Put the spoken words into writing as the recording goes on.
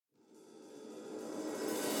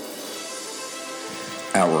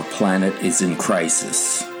Our planet is in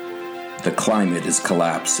crisis. The climate is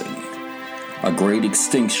collapsing. A great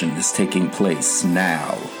extinction is taking place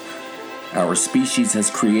now. Our species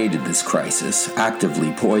has created this crisis,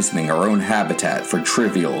 actively poisoning our own habitat for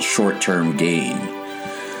trivial, short-term gain.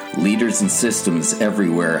 Leaders and systems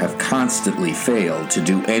everywhere have constantly failed to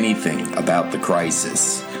do anything about the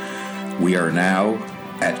crisis. We are now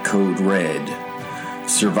at Code Red.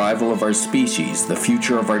 Survival of our species, the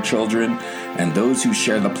future of our children, and those who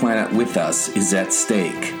share the planet with us is at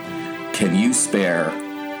stake. Can you spare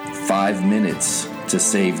 5 minutes to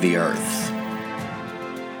save the Earth?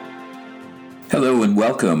 Hello and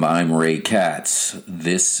welcome, I'm Ray Katz.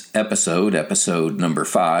 This episode number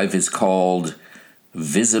 5, is called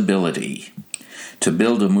Visibility. To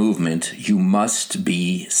build a movement, you must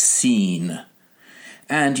be seen,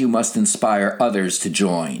 and you must inspire others to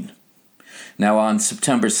join. Now, on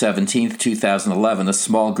September 17, 2011, a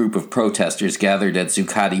small group of protesters gathered at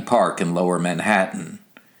Zuccotti Park in Lower Manhattan.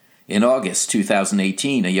 In August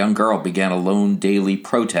 2018, a young girl began a lone daily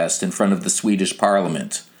protest in front of the Swedish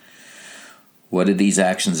parliament. What did these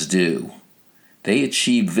actions do? They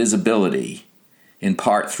achieved visibility, in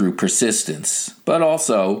part through persistence, but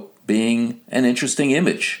also being an interesting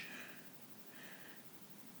image.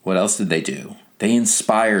 What else did they do? They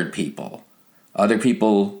inspired people. Other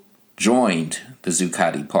people joined the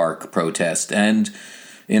Zuccotti Park protest, and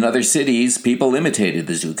in other cities, people imitated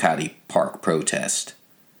the Zuccotti Park protest.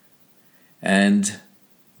 And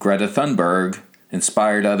Greta Thunberg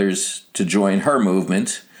inspired others to join her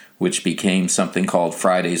movement, which became something called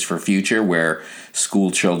Fridays for Future, where school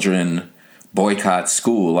children boycott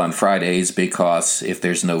school on Fridays because if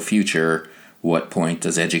there's no future, what point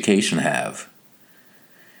does education have?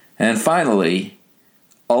 And finally,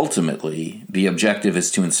 ultimately, the objective is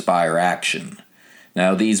to inspire action.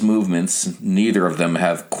 Now, these movements, neither of them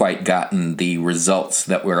have quite gotten the results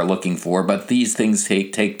that we're looking for, but these things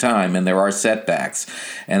take time, and there are setbacks.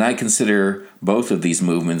 And I consider both of these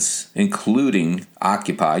movements, including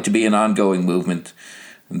Occupy, to be an ongoing movement.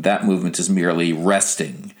 That movement is merely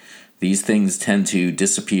resting. These things tend to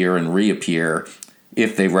disappear and reappear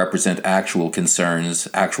if they represent actual concerns,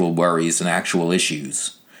 actual worries, and actual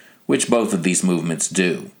issues, which both of these movements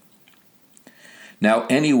do. Now,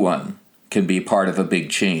 anyone can be part of a big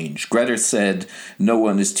change. Greta said no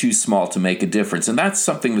one is too small to make a difference, and that's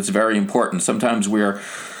something that's very important. Sometimes we're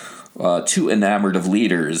too enamored of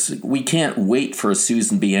leaders. We can't wait for a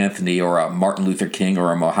Susan B. Anthony or a Martin Luther King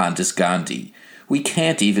or a Mohandas Gandhi. We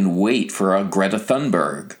can't even wait for a Greta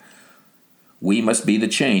Thunberg. We must be the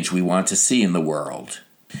change we want to see in the world.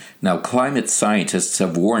 Now, climate scientists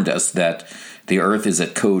have warned us that the Earth is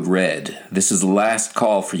at Code Red. This is the last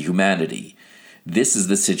call for humanity. This is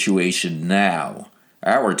the situation now.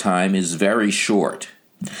 Our time is very short.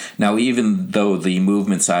 Now, even though the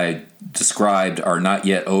movements I described are not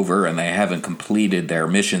yet over and they haven't completed their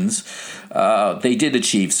missions, they did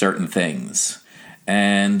achieve certain things.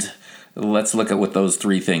 And let's look at what those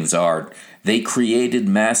three things are. They created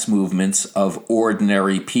mass movements of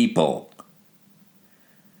ordinary people.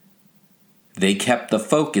 They kept the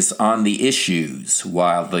focus on the issues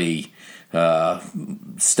while the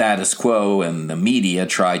status quo and the media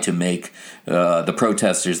tried to make the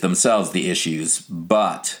protesters themselves the issues.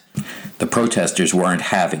 But the protesters weren't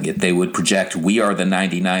having it. They would project, "We are the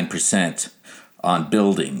 99% on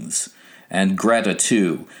buildings." And Greta,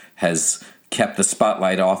 too, has kept the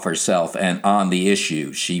spotlight off herself and on the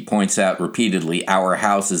issue. She points out repeatedly, "Our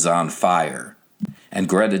house is on fire." And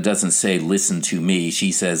Greta doesn't say, "Listen to me."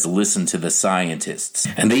 She says, "Listen to the scientists."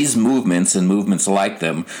 And these movements and movements like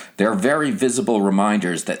them, they're very visible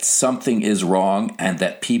reminders that something is wrong and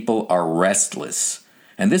that people are restless.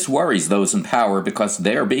 And this worries those in power because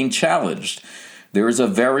they're being challenged. There is a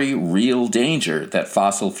very real danger that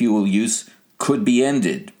fossil fuel use could be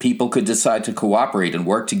ended. People could decide to cooperate and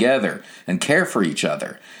work together and care for each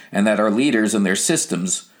other, and that our leaders and their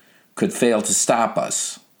systems could fail to stop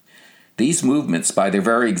us. These movements, by their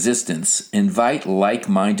very existence, invite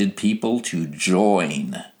like-minded people to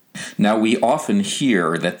join. Now, we often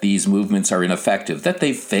hear that these movements are ineffective, that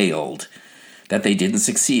they've failed, that they didn't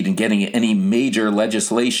succeed in getting any major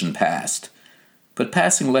legislation passed. But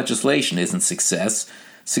passing legislation isn't success.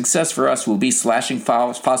 Success for us will be slashing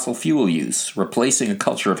fossil fuel use, replacing a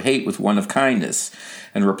culture of hate with one of kindness,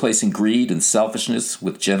 and replacing greed and selfishness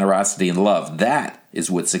with generosity and love. That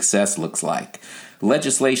is what success looks like.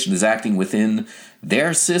 Legislation is acting within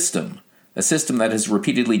their system, a system that has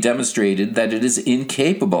repeatedly demonstrated that it is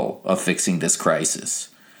incapable of fixing this crisis.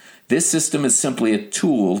 This system is simply a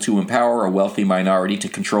tool to empower a wealthy minority to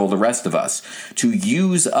control the rest of us, to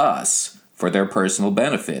use us for their personal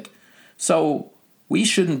benefit. So we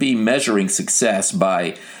shouldn't be measuring success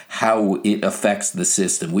by how it affects the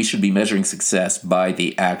system. We should be measuring success by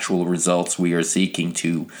the actual results we are seeking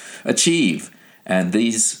to achieve. And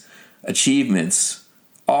these achievements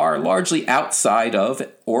are largely outside of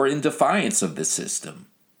or in defiance of the system.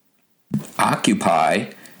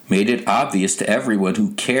 Occupy made it obvious to everyone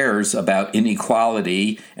who cares about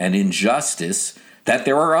inequality and injustice that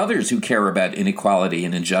there are others who care about inequality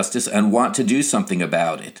and injustice and want to do something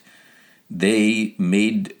about it. They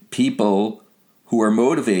made people who are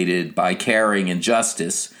motivated by caring and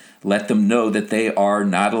justice let them know that they are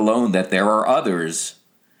not alone, that there are others.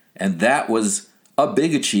 And that was a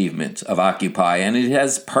big achievement of Occupy, and it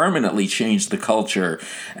has permanently changed the culture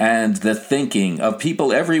and the thinking of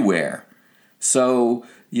people everywhere. So,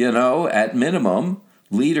 at minimum,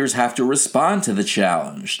 leaders have to respond to the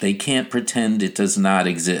challenge. They can't pretend it does not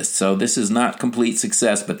exist. So this is not complete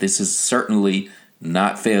success, but this is certainly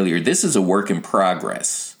not failure. This is a work in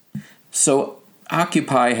progress. So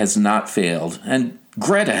Occupy has not failed, and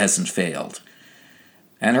Greta hasn't failed.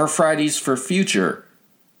 And her Fridays for Future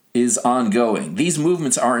is ongoing. These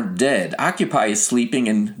movements aren't dead. Occupy is sleeping,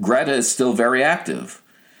 and Greta is still very active.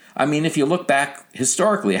 I mean, if you look back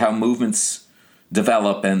historically how movements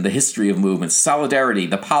develop and the history of movements, Solidarity,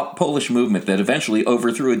 the Polish movement that eventually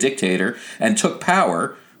overthrew a dictator and took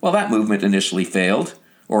power, well, that movement initially failed,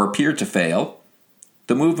 or appeared to fail.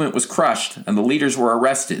 The movement was crushed, and the leaders were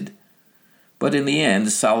arrested. But in the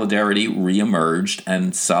end, Solidarity reemerged,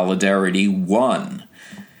 and Solidarity won.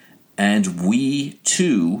 And we,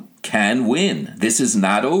 too, can win. This is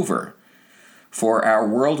not over. For our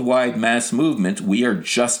worldwide mass movement, we are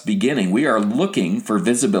just beginning. We are looking for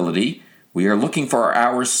visibility. We are looking for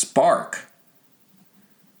our spark.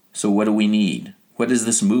 So what do we need? What does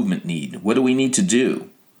this movement need? What do we need to do?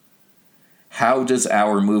 How does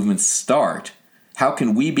our movement start? How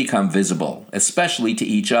can we become visible, especially to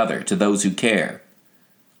each other, to those who care?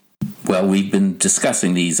 Well, we've been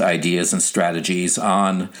discussing these ideas and strategies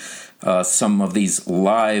on some of these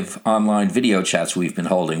live online video chats we've been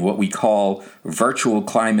holding, what we call virtual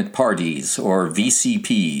climate parties, or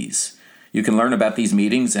VCPs. You can learn about these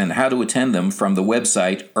meetings and how to attend them from the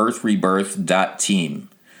website earthrebirth.team.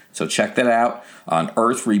 So check that out on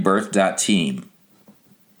earthrebirth.team.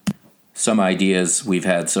 Some ideas we've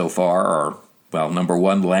had so far are, well, number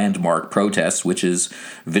one, landmark protests, which is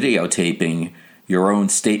videotaping your own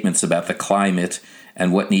statements about the climate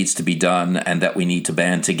and what needs to be done and that we need to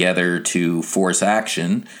band together to force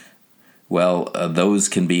action. Well, those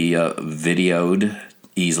can be videoed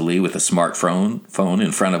easily with a smartphone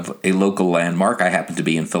in front of a local landmark. I happen to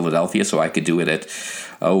be in Philadelphia, so I could do it at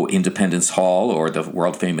Independence Hall or the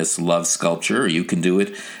world-famous Love Sculpture. You can do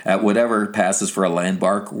it at whatever passes for a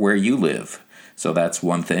landmark where you live. So that's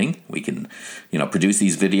one thing. We can, produce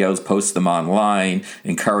these videos, post them online,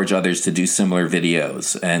 encourage others to do similar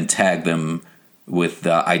videos, and tag them with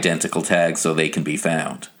identical tags so they can be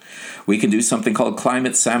found. We can do something called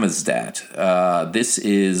Climate Samizdat. This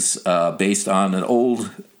is based on an old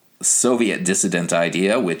Soviet dissident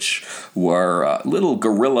idea, which were little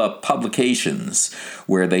guerrilla publications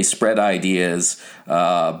where they spread ideas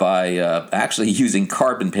by actually using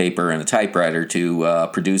carbon paper and a typewriter to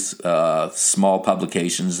produce small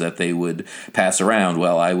publications that they would pass around.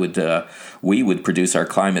 Well, we would produce our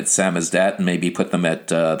Climate Samizdat and maybe put them at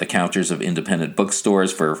the counters of independent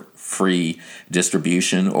bookstores for free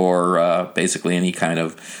distribution, or basically any kind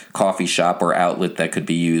of coffee shop or outlet that could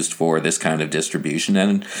be used for this kind of distribution,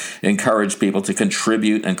 and encourage people to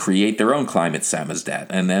contribute and create their own Climate Samizdat,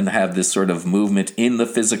 and then have this sort of movement in the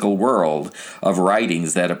physical world of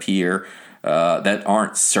writings that appear that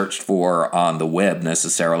aren't searched for on the web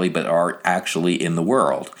necessarily, but are actually in the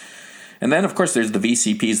world. And then, of course, there's the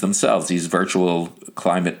VCPs themselves, these virtual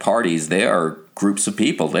climate parties. They are groups of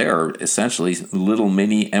people. They are essentially little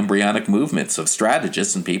mini embryonic movements of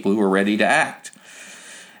strategists and people who are ready to act.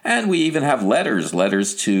 And we even have letters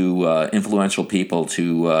to influential people,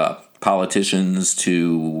 to politicians,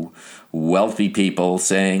 to wealthy people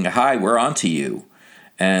saying, hi, we're on to you,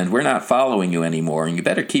 and we're not following you anymore, and you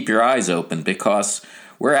better keep your eyes open because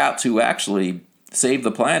we're out to actually save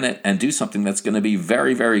the planet and do something that's going to be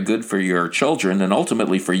very, very good for your children and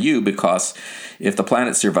ultimately for you, because if the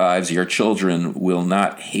planet survives, your children will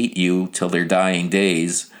not hate you till their dying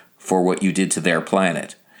days for what you did to their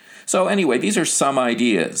planet. So anyway, these are some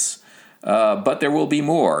ideas, but there will be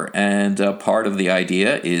more. And part of the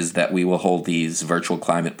idea is that we will hold these virtual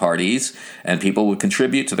climate parties and people will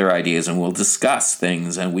contribute to their ideas and we'll discuss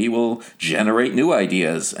things and we will generate new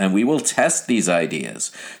ideas and we will test these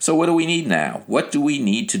ideas. So what do we need now? What do we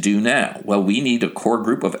need to do now? Well, we need a core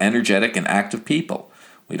group of energetic and active people.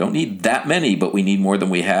 We don't need that many, but we need more than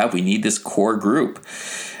we have. We need this core group.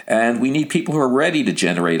 And we need people who are ready to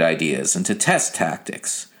generate ideas and to test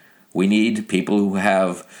tactics. We need people who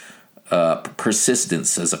have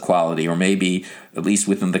persistence as a quality, or maybe, at least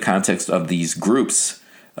within the context of these groups,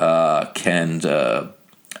 can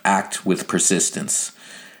act with persistence.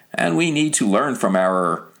 And we need to learn from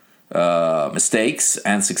our mistakes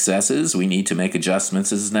and successes. We need to make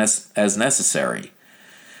adjustments as necessary.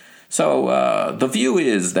 So the view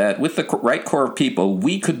is that with the right core of people,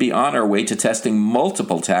 we could be on our way to testing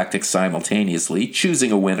multiple tactics simultaneously, choosing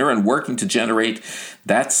a winner, and working to generate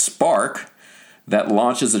that spark that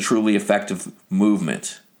launches a truly effective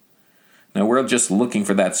movement. Now, we're just looking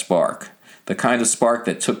for that spark, the kind of spark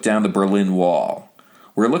that took down the Berlin Wall.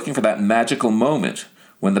 We're looking for that magical moment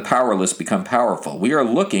when the powerless become powerful. We are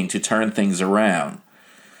looking to turn things around.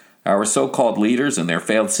 Our so-called leaders and their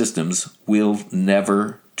failed systems will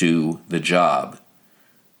never do the job.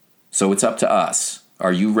 So it's up to us.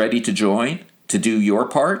 Are you ready to join, to do your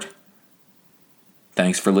part?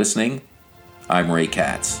 Thanks for listening. I'm Ray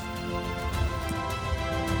Katz.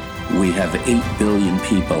 We have 8 billion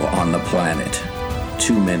people on the planet.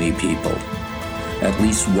 Too many people. At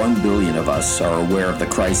least 1 billion of us are aware of the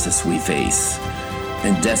crisis we face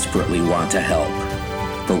and desperately want to help.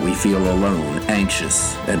 But we feel alone,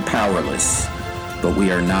 anxious, and powerless. But we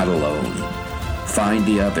are not alone. Find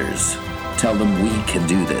the others. Tell them we can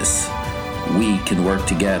do this. We can work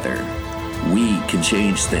together. We can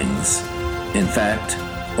change things. In fact,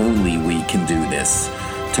 only we can do this.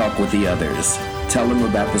 Talk with the others. Tell them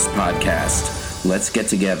about this podcast. Let's get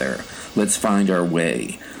together. Let's find our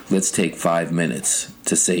way. Let's take 5 minutes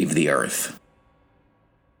to save the earth.